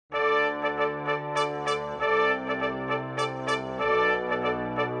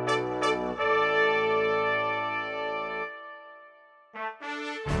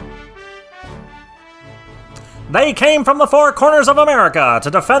They came from the four corners of America to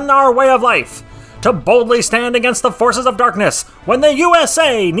defend our way of life, to boldly stand against the forces of darkness when the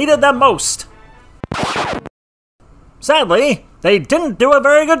USA needed them most. Sadly, they didn't do a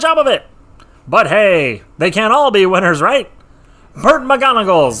very good job of it. But hey, they can't all be winners, right? Burt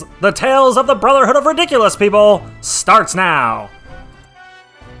McGonagall's The Tales of the Brotherhood of Ridiculous People starts now.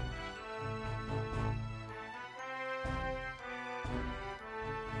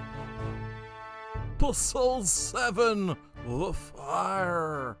 Episode 7, The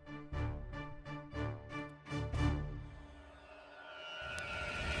Fire.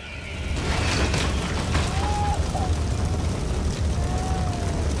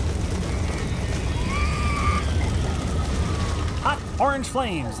 Hot orange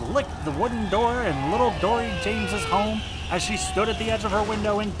flames licked the wooden door in little Dory James's home as she stood at the edge of her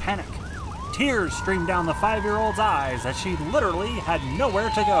window in panic. Tears streamed down the 5-year-old's eyes as she literally had nowhere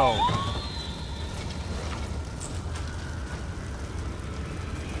to go.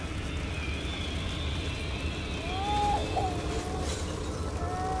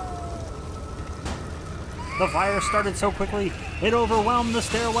 The fire started so quickly, it overwhelmed the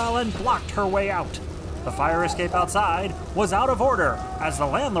stairwell and blocked her way out. The fire escape outside was out of order, as the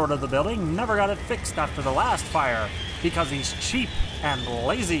landlord of the building never got it fixed after the last fire, because he's cheap and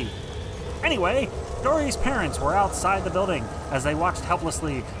lazy. Anyway, Dory's parents were outside the building as they watched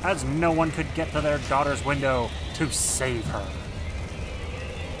helplessly as no one could get to their daughter's window to save her.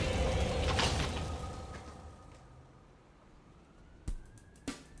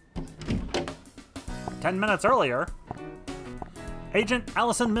 "10 minutes earlier, Agent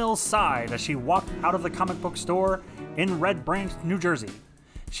Allison Mills sighed as she walked out of the comic book store in Red Branch, New Jersey.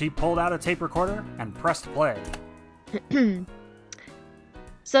 She pulled out a tape recorder and pressed play.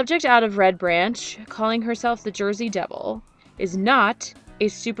 Subject out of Red Branch, calling herself the Jersey Devil, is not a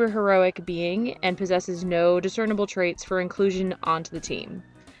superheroic being and possesses no discernible traits for inclusion onto the team.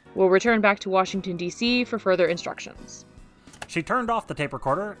 Will return back to Washington, D.C. for further instructions." She turned off the tape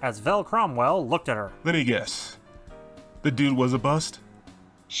recorder as Vel Cromwell looked at her. Let me guess. The dude was a bust?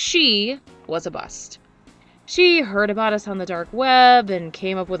 She was a bust. She heard about us on the dark web and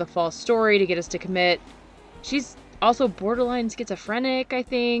came up with a false story to get us to commit. She's also borderline schizophrenic, I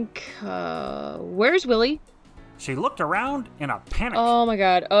think. Where's Willie? She looked around in a panic. Oh my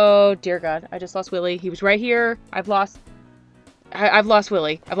god. Oh dear god. I just lost Willie. He was right here. I've lost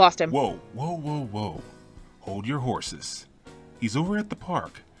Willie. I've lost him. Whoa. Hold your horses. He's over at the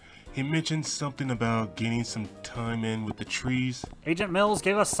park. He mentioned something about getting some time in with the trees. Agent Mills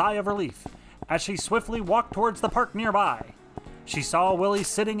gave a sigh of relief as she swiftly walked towards the park nearby. She saw Willie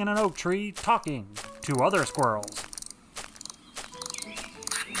sitting in an oak tree talking to other squirrels.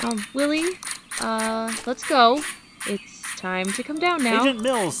 Willie, let's go. It's time to come down now. Agent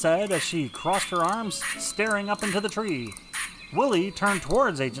Mills said as she crossed her arms, staring up into the tree. Willie turned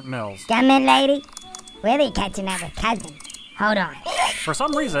towards Agent Mills. Gummit lady? Willie catching up with cousin. Hold on. For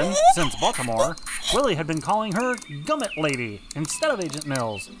some reason, since Baltimore, Willie had been calling her Gummit Lady instead of Agent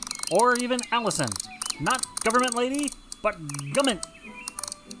Mills, or even Allison. Not Government Lady, but Gummit.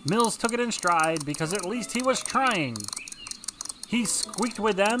 Mills took it in stride because at least he was trying. He squeaked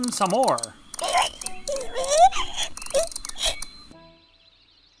with them some more.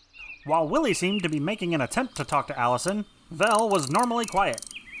 While Willie seemed to be making an attempt to talk to Allison, Vel was normally quiet.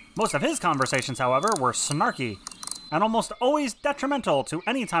 Most of his conversations, however, were snarky, and almost always detrimental to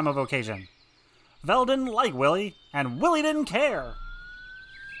any time of occasion. Vel didn't like Willie, and Willie didn't care.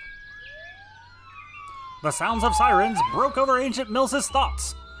 The sounds of sirens broke over Agent Mills's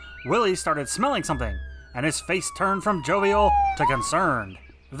thoughts. Willie started smelling something, and his face turned from jovial to concerned.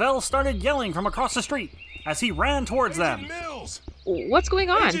 Vel started yelling from across the street as he ran towards them. Agent Mills! What's going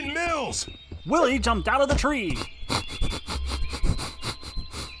on? Agent Mills! Willie jumped out of the tree.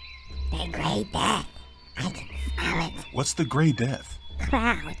 The Great Death. I can smell it. What's the Gray Death?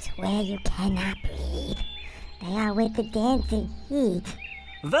 Clouds where you cannot breathe. They are with the dancing heat.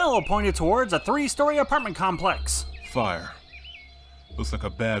 Vel pointed towards a 3-story apartment complex. Fire. Looks like a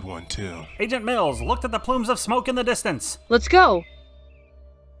bad one, too. Agent Mills looked at the plumes of smoke in the distance. Let's go.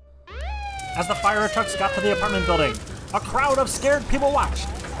 As the fire trucks got to the apartment building, a crowd of scared people watched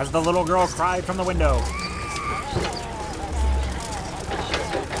as the little girl cried from the window.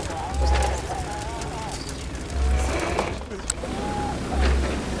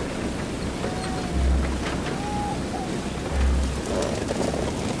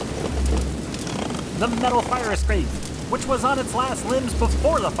 The metal fire escape, which was on its last limbs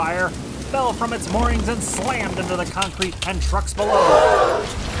before the fire, fell from its moorings and slammed into the concrete and trucks below.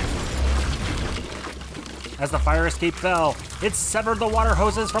 As the fire escape fell, it severed the water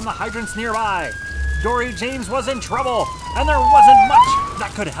hoses from the hydrants nearby. Dory James was in trouble, and there wasn't much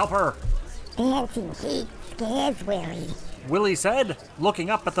that could help her. Dancing heat scares Willie. Willie said, looking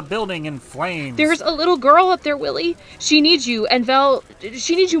up at the building in flames. There's a little girl up there, Willie. She needs you, and Vel,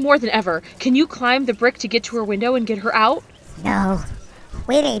 she needs you more than ever. Can you climb the brick to get to her window and get her out? No.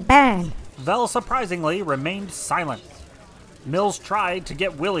 Willie burn. Vel surprisingly remained silent. Mills tried to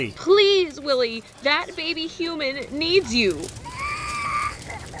get Willie. Please, Willie, that baby human needs you.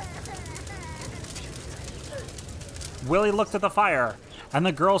 Willie looked at the fire, and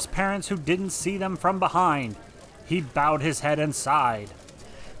the girl's parents who didn't see them from behind. He bowed his head and sighed.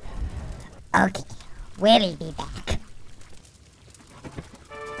 Okay, Willie be back.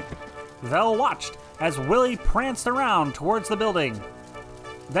 Vel watched as Willie pranced around towards the building.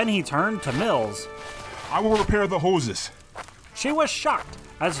 Then he turned to Mills. I will repair the hoses. She was shocked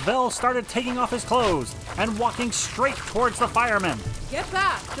as Vel started taking off his clothes and walking straight towards the firemen. Get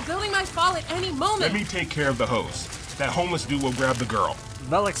back! The building might fall at any moment! Let me take care of the hose. That homeless dude will grab the girl.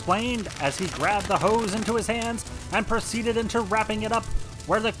 Vel explained as he grabbed the hose into his hands and proceeded into wrapping it up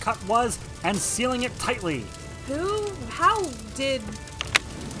where the cut was and sealing it tightly. How did...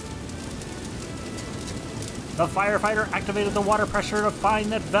 The firefighter activated the water pressure to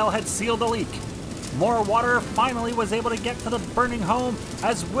find that Vel had sealed the leak. More water finally was able to get to the burning home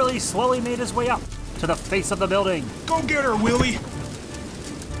as Willie slowly made his way up to the face of the building. Go get her, Willie!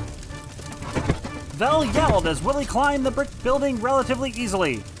 Vel yelled as Willie climbed the brick building relatively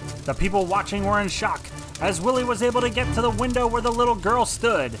easily. The people watching were in shock as Willie was able to get to the window where the little girl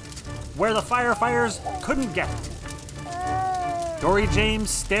stood, where the firefighters couldn't get. Dory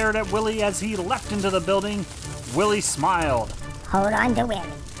James stared at Willie as he leapt into the building. Willie smiled. Hold on to Willie.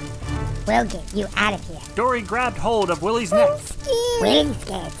 We'll get you out of here. Dory grabbed hold of Willie's neck. Willie's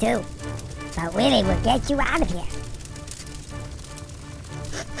scared too. But Willie will get you out of here.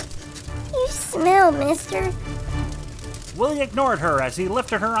 You smell, mister. Willie ignored her as he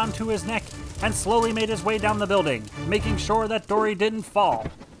lifted her onto his neck and slowly made his way down the building, making sure that Dory didn't fall.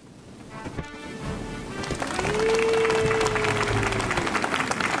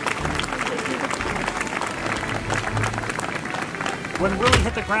 When Willie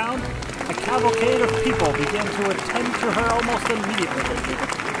hit the ground, a cavalcade of people began to attend to her almost immediately.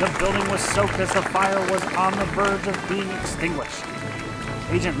 The building was soaked as the fire was on the verge of being extinguished.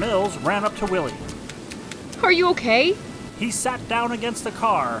 Agent Mills ran up to Willie. Are you okay? He sat down against the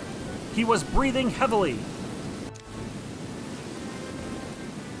car. He was breathing heavily.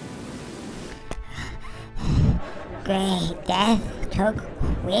 Great death took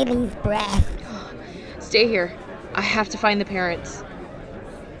Willie's breath. Stay here. I have to find the parents.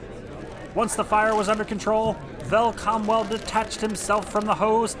 Once the fire was under control, Vel Comwell detached himself from the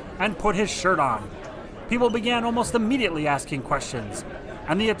hose and put his shirt on. People began almost immediately asking questions,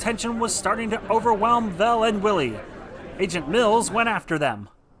 and the attention was starting to overwhelm Vel and Willie. Agent Mills went after them.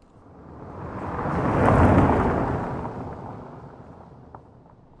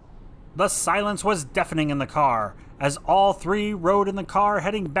 The silence was deafening in the car as all three rode in the car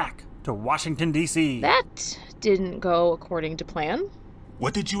heading back to Washington, D.C. That didn't go according to plan.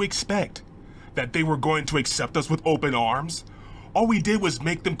 What did you expect? That they were going to accept us with open arms? All we did was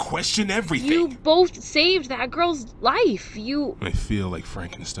make them question everything. You both saved that girl's life. I feel like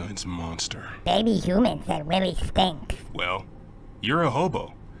Frankenstein's monster. Baby human said Willie stinks. Well, you're a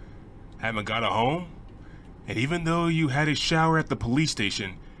hobo. Haven't got a home? And even though you had a shower at the police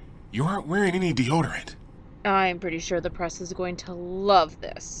station, you aren't wearing any deodorant. I'm pretty sure the press is going to love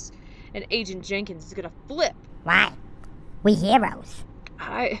this. And Agent Jenkins is going to flip. Why? We heroes.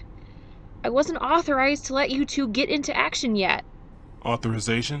 I wasn't authorized to let you two get into action yet.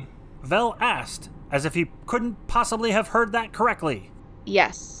 Authorization? Vel asked, as if he couldn't possibly have heard that correctly.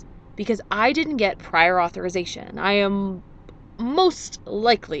 Yes, because I didn't get prior authorization. I am most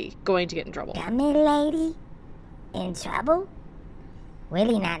likely going to get in trouble. Dummy lady? In trouble?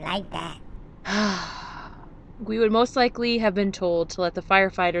 Willie not like that. We would most likely have been told to let the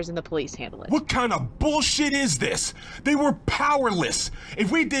firefighters and the police handle it. What kind of bullshit is this? They were powerless.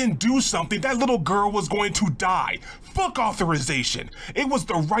 If we didn't do something, that little girl was going to die. Fuck authorization. It was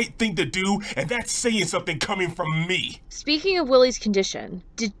the right thing to do, and that's saying something coming from me. Speaking of Willie's condition,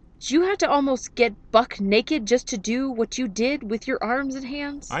 did you have to almost get buck naked just to do what you did with your arms and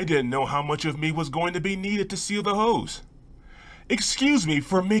hands? I didn't know how much of me was going to be needed to seal the hose. Excuse me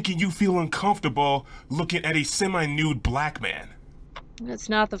for making you feel uncomfortable looking at a semi-nude black man. That's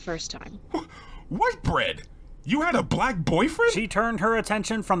not the first time. White bread? You had a black boyfriend? She turned her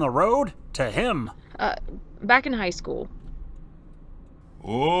attention from the road to him. Back in high school.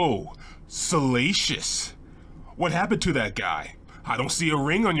 Oh, salacious. What happened to that guy? I don't see a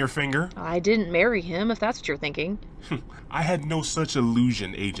ring on your finger. I didn't marry him, if that's what you're thinking. I had no such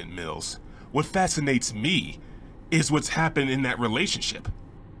illusion, Agent Mills. What fascinates me is what's happened in that relationship.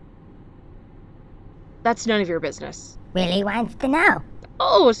 That's none of your business. Willie wants to know.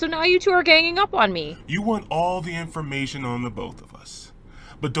 Oh, so now you two are ganging up on me. You want all the information on the both of us,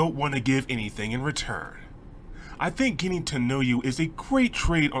 but don't want to give anything in return. I think getting to know you is a great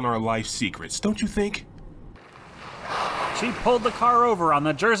trade on our life secrets, don't you think? She pulled the car over on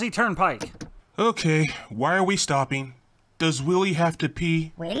the Jersey Turnpike. Okay, why are we stopping? Does Willie have to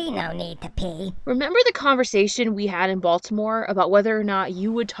pee? Willie no need to pee. Remember the conversation we had in Baltimore about whether or not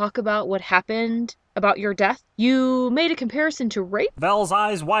you would talk about what happened about your death? You made a comparison to rape? Vel's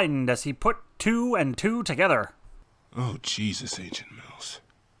eyes widened as he put 2 and 2 together. Oh, Jesus, Agent Mills.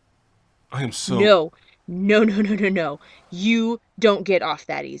 I am so... No. You don't get off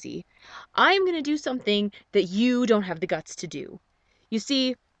that easy. I'm going to do something that you don't have the guts to do. You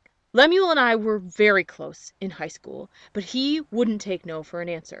see, Lemuel and I were very close in high school, but he wouldn't take no for an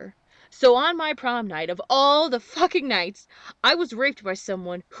answer. So on my prom night of all the fucking nights, I was raped by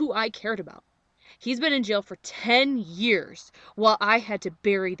someone who I cared about. He's been in jail for 10 years while I had to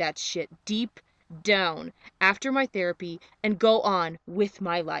bury that shit deep down after my therapy and go on with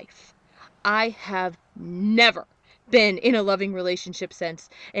my life. I have never been in a loving relationship since,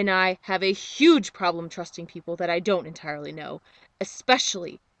 and I have a huge problem trusting people that I don't entirely know,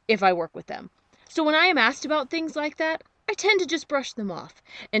 especially if I work with them. So when I am asked about things like that, I tend to just brush them off,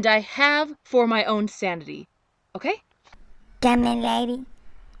 and I have for my own sanity. Okay? Come in, lady.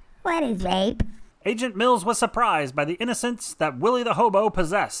 What is rape? Agent Mills was surprised by the innocence that Willie the Hobo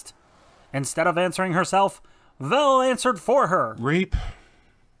possessed. Instead of answering herself, Vel answered for her. Rape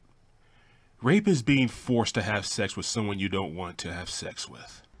is being forced to have sex with someone you don't want to have sex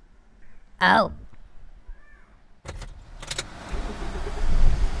with. Oh.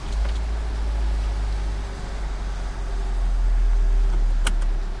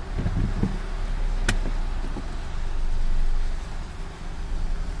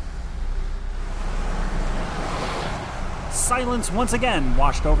 Silence once again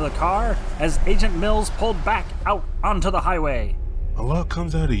washed over the car as Agent Mills pulled back out onto the highway. A lot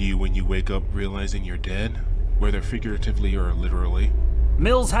comes out of you when you wake up realizing you're dead, whether figuratively or literally.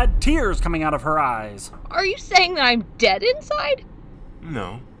 Mills had tears coming out of her eyes. Are you saying that I'm dead inside?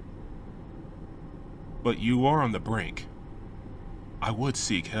 No. But you are on the brink. I would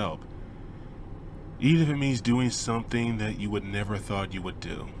seek help. Even if it means doing something that you would never thought you would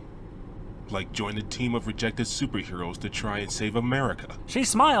do. Like join a team of rejected superheroes to try and save America. She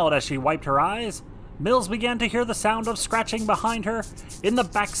smiled as she wiped her eyes. Mills began to hear the sound of scratching behind her in the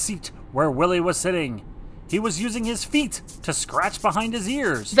back seat where Willie was sitting. He was using his feet to scratch behind his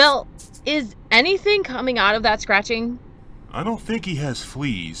ears. Vel, is anything coming out of that scratching? I don't think he has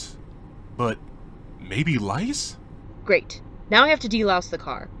fleas, but maybe lice? Great. Now I have to delouse the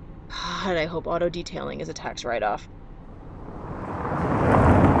car. God, I hope auto detailing is a tax write-off.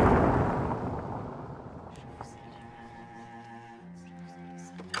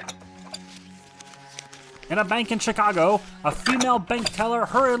 In a bank in Chicago, a female bank teller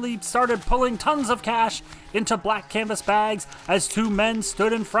hurriedly started pulling tons of cash into black canvas bags as 2 men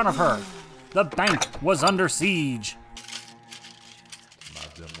stood in front of her. The bank was under siege.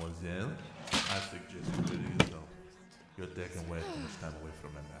 Mademoiselle, I suggest you do yourself. You're taking way too much time away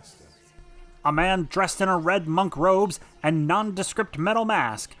from my master. A man dressed in a red monk robes and nondescript metal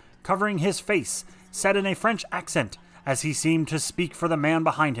mask, covering his face, said in a French accent as he seemed to speak for the man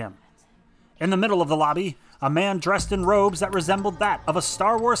behind him. In the middle of the lobby, a man dressed in robes that resembled that of a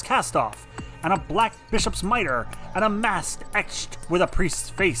Star Wars cast-off, and a black bishop's mitre, and a mask etched with a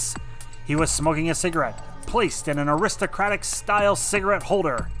priest's face. He was smoking a cigarette, placed in an aristocratic-style cigarette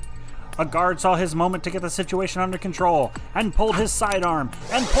holder. A guard saw his moment to get the situation under control, and pulled his sidearm,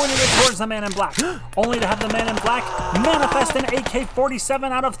 and pointed it towards the man in black, only to have the man in black manifest an AK-47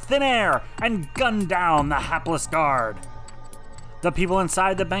 out of thin air, and gun down the hapless guard. The people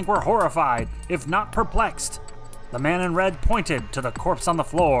inside the bank were horrified, if not perplexed. The man in red pointed to the corpse on the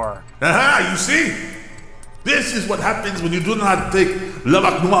floor. Aha, you see? This is what happens when you do not take La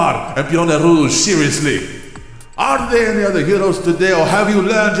Bac Noire and Pionnier Rouge seriously. Are there any other heroes today, or have you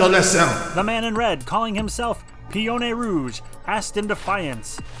learned your lesson? The man in red, calling himself Pionnier Rouge, asked in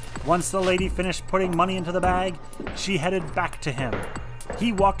defiance. Once the lady finished putting money into the bag, she headed back to him.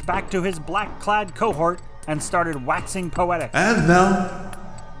 He walked back to his black-clad cohort and started waxing poetic. And now,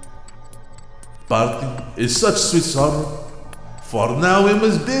 parting is such sweet sorrow. For now we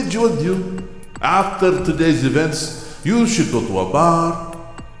must bid you adieu. After today's events, you should go to a bar,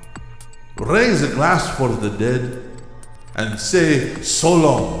 raise a glass for the dead, and say so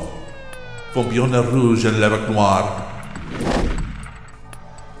long from Bionnet Rouge and Levac Noir.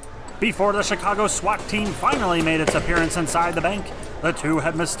 Before the Chicago SWAT team finally made its appearance inside the bank, the two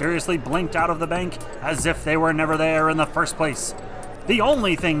had mysteriously blinked out of the bank as if they were never there in the first place. The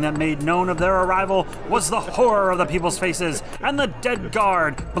only thing that made known of their arrival was the horror of the people's faces and the dead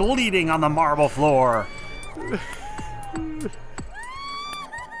guard bleeding on the marble floor.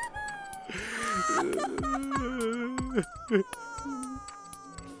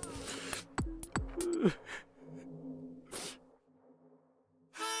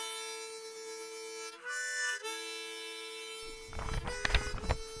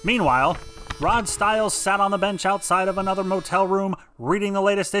 Meanwhile, Rod Styles sat on the bench outside of another motel room reading the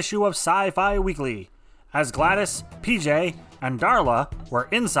latest issue of Sci-Fi Weekly, as Gladys, PJ, and Darla were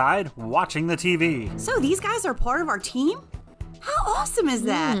inside watching the TV. So these guys are part of our team? How awesome is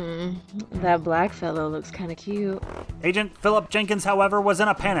that? That black fellow looks kind of cute. Agent Philip Jenkins, however, was in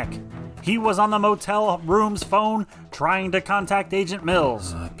a panic. He was on the motel room's phone trying to contact Agent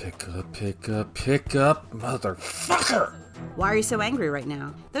Mills. Pick up, motherfucker! Why are you so angry right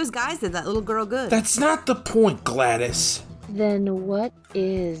now? Those guys did that little girl good. That's not the point, Gladys. Then what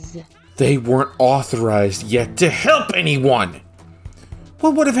is? They weren't authorized yet to help anyone.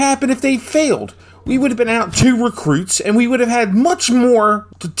 What would have happened if they failed? We would have been out 2 recruits, and we would have had much more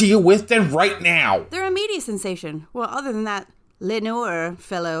to deal with than right now. They're a media sensation. Well, other than that Lenoir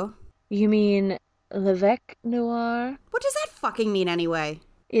fellow. You mean Levac Noir? What does that fucking mean anyway?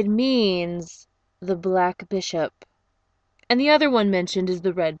 It means the Black Bishop. And the other one mentioned is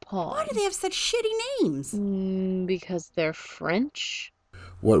the Red Pawn. Why do they have such shitty names? Because they're French?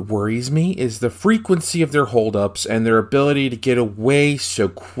 What worries me is the frequency of their holdups and their ability to get away so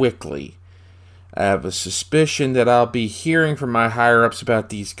quickly. I have a suspicion that I'll be hearing from my higher-ups about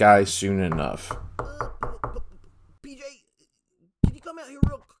these guys soon enough. PJ, can you come out here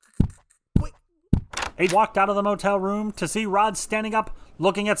real quick? He walked out of the motel room to see Rod standing up,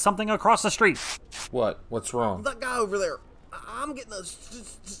 looking at something across the street. What? What's wrong? That guy over there. I'm getting a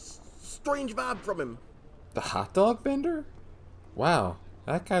strange vibe from him. The hot dog vendor? Wow,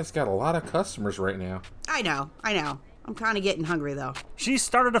 that guy's got a lot of customers right now. I know. I'm kind of getting hungry, though. She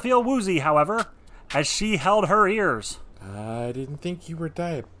started to feel woozy, however, as she held her ears. I didn't think you were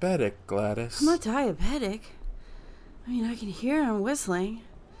diabetic, Gladys. I'm not diabetic. I mean, I can hear him whistling.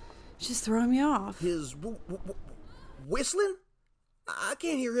 It's just throwing me off. His whistling? I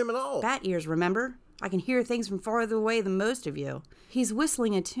can't hear him at all. Bat ears, remember? I can hear things from farther away than most of you. He's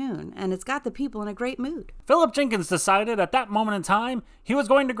whistling a tune, and it's got the people in a great mood. Philip Jenkins decided at that moment in time he was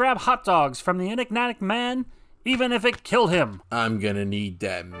going to grab hot dogs from the enigmatic man, even if it killed him. I'm gonna need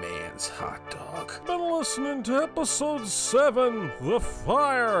that man's hot dog. Been listening to episode 7, The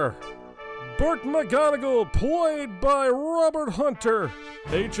Fire. Burt McGonagall, played by Robert Hunter.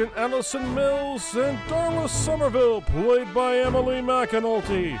 Agent Allison Mills and Darla Somerville, played by Emily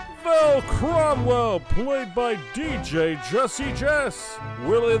McAnulty. Val Cromwell, played by DJ Jesse Jess.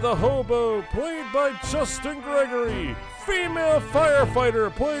 Willie the Hobo, played by Justin Gregory. Female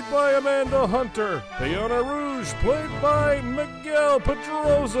firefighter, played by Amanda Hunter. Fiona Rouge, played by Miguel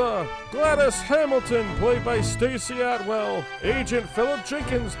Pedroza. Gladys Hamilton, played by Stacey Atwell. Agent Philip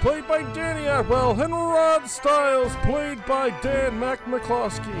Jenkins, played by Danny Atwell. And Rod Styles, played by Dan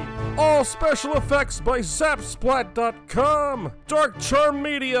McMcCloskey. All special effects by Zapsplat.com. Dark Charm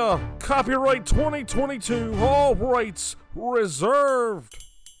Media. Copyright 2022. All rights reserved.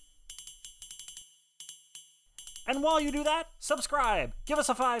 And while you do that, subscribe. Give us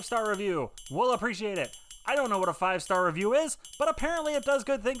a 5-star review. We'll appreciate it. I don't know what a 5-star review is, but apparently it does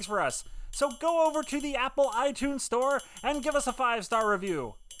good things for us. So go over to the Apple iTunes store and give us a 5-star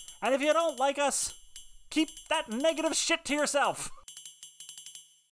review. And if you don't like us, keep that negative shit to yourself.